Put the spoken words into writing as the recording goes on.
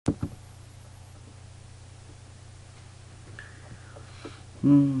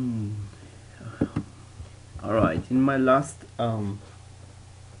Hmm. All right. In my last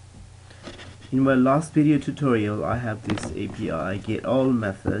video tutorial, I have this API get all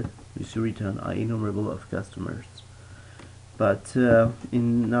method which return enumerable of customers. But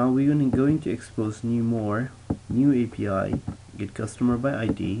in now we're going to expose new API get customer by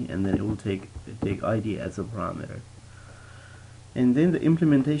ID, and then it will take ID as a parameter. And then the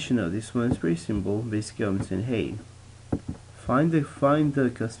implementation of this one is pretty simple. Basically, I'm saying, hey, find the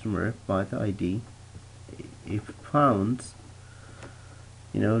customer by the ID. If found,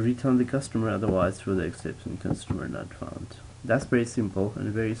 return the customer, otherwise throw the exception customer not found. That's very simple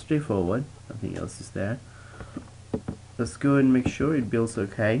and very straightforward. Nothing else is there. Let's go and make sure it builds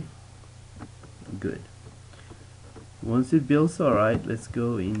okay. Good. Once it builds alright, let's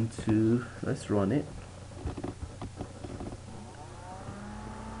run it.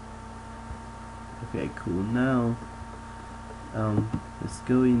 Okay, cool. Now let's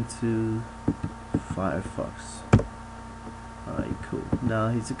go into Firefox. Alright, cool. Now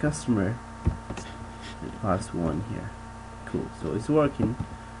he's a customer. It pass 1 here. Cool. So it's working.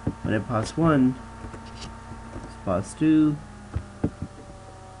 When I pass 1, it's pass 2,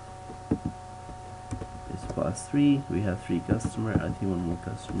 it's pass 3. We have 3 customer. I think 1 more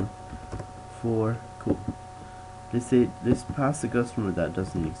customer. 4. Cool. Let's pass the customer that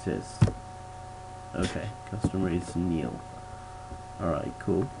doesn't exist. Okay, customer is Neil. Alright,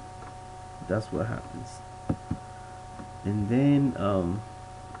 cool. That's what happens. And then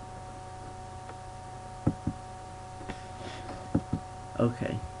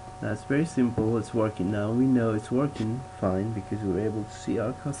okay, that's very simple. It's working now. We know it's working fine because we were able to see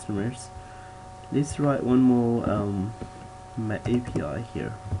our customers. Let's write one more API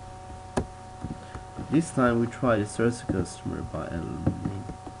here. This time we try to search the customer by name.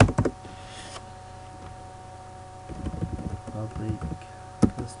 Public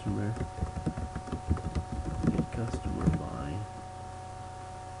customer, get customer by name.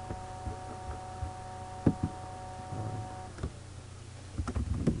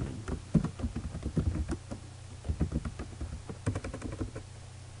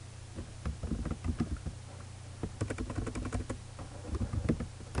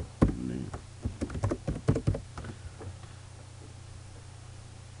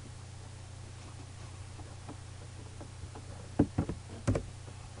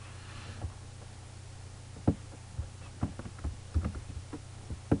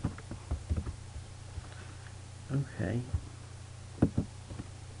 Okay.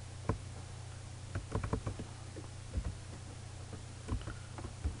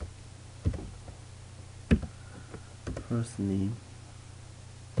 First name,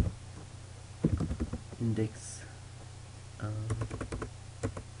 index,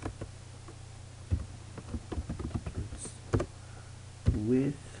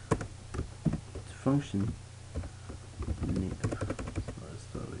 with function name. Let's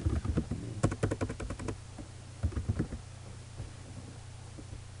start with name.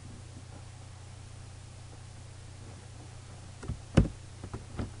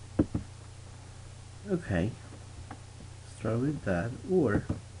 Okay, start with that, or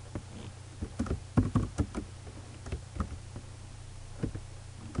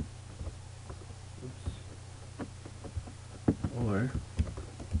or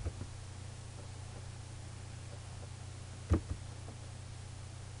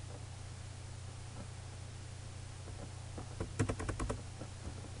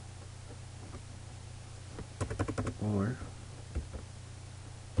or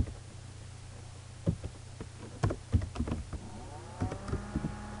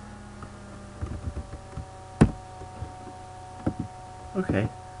okay.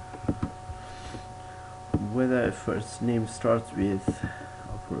 Whether first name starts with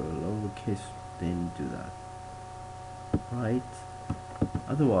upper or lowercase, then do that. Right?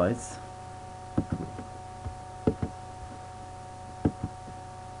 Otherwise,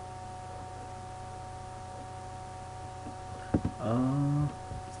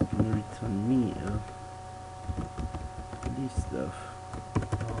 it's gonna return me list of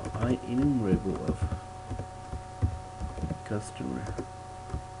enumerable of customer.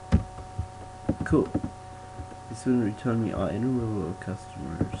 Cool. This will return me enumerable of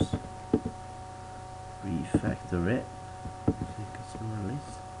customers. Refactor it. Customer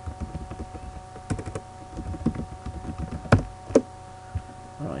list.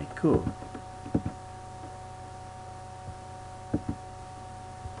 Alright, cool.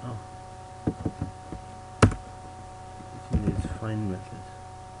 Oh. Using this find method.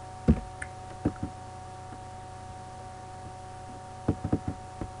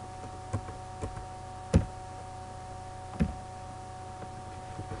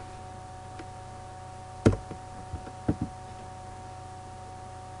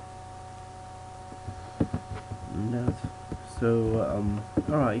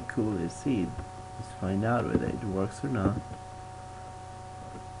 Alright, cool, let's see. Let's find out whether it works or not.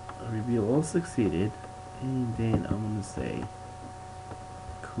 Reveal all succeeded, and then I'm gonna say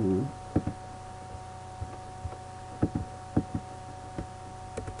cool.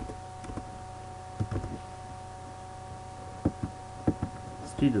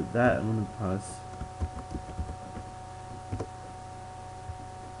 Instead of that, I'm gonna pass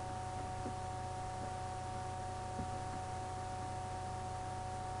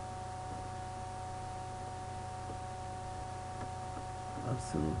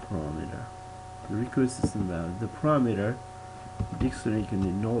some parameter. The request is invalid. The parameter dictionary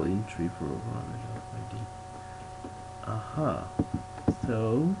can null entry for a parameter ID. Aha.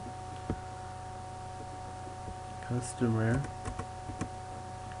 So customer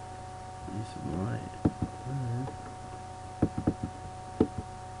is right.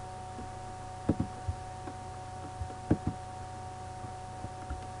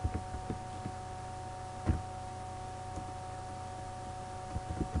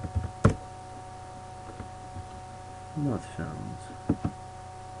 Not found.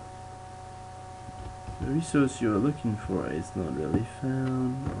 The resource you're looking for is not really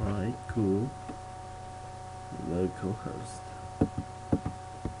found. Alright, cool. Localhost.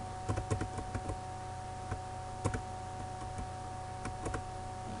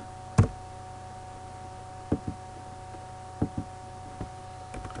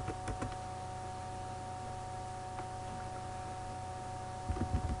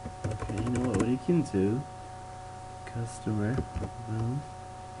 Okay, you know what we can do? Customer, boom,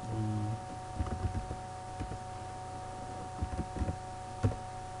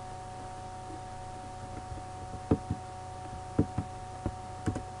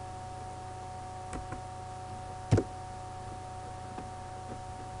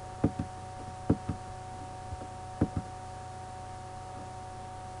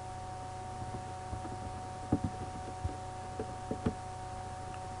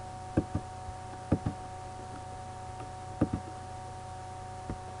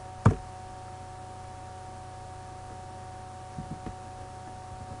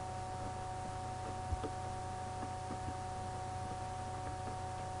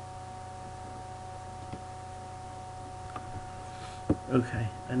 okay,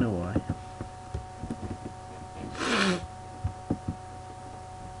 I know why.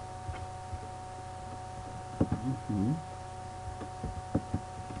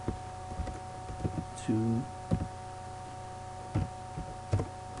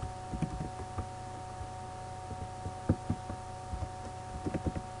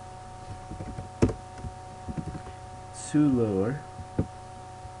 Two lower.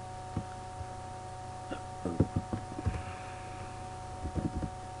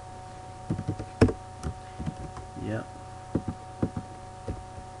 Yep.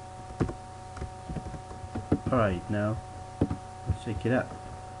 Alright, now let's check it out.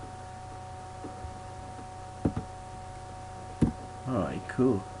 Alright,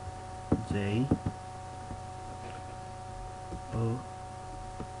 cool. J O.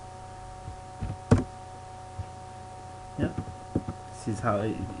 Yep. This is how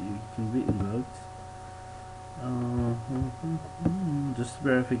it can be invoked. Just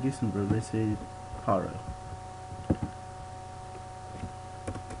verification, bro. Let's say Paro.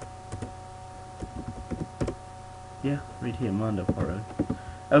 Yeah, right here, Mondo Paro.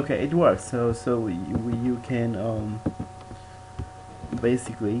 Okay, it works. So you can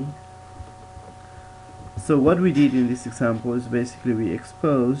basically. So what we did in this example is basically we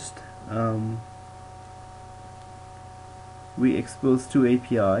exposed two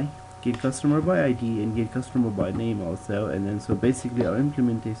API, get customer by ID and get customer by name also, and then so basically our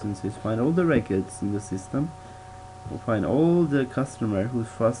implementation says find all the records in the system. We'll find all the customer whose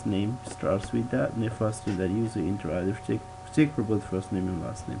first name starts with that, and if first to that user enter either check for both first name and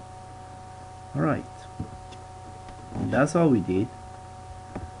last name. Alright, that's all we did.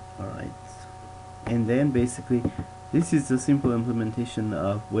 Alright, and then basically this is the simple implementation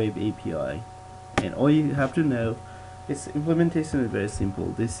of web API, and all you have to know, its implementation is very simple.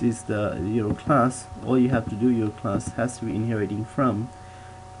 This is your class. All you have to do, your class has to be inheriting from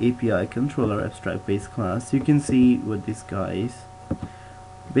API controller abstract base class. You can see what this guy is.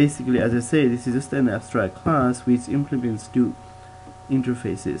 Basically, as I say, this is just an abstract class which implements two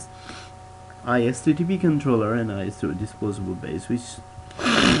interfaces, ISTTP controller and ISO disposable base, which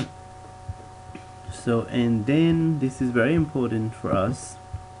so, and then this is very important for us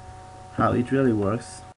how it really works.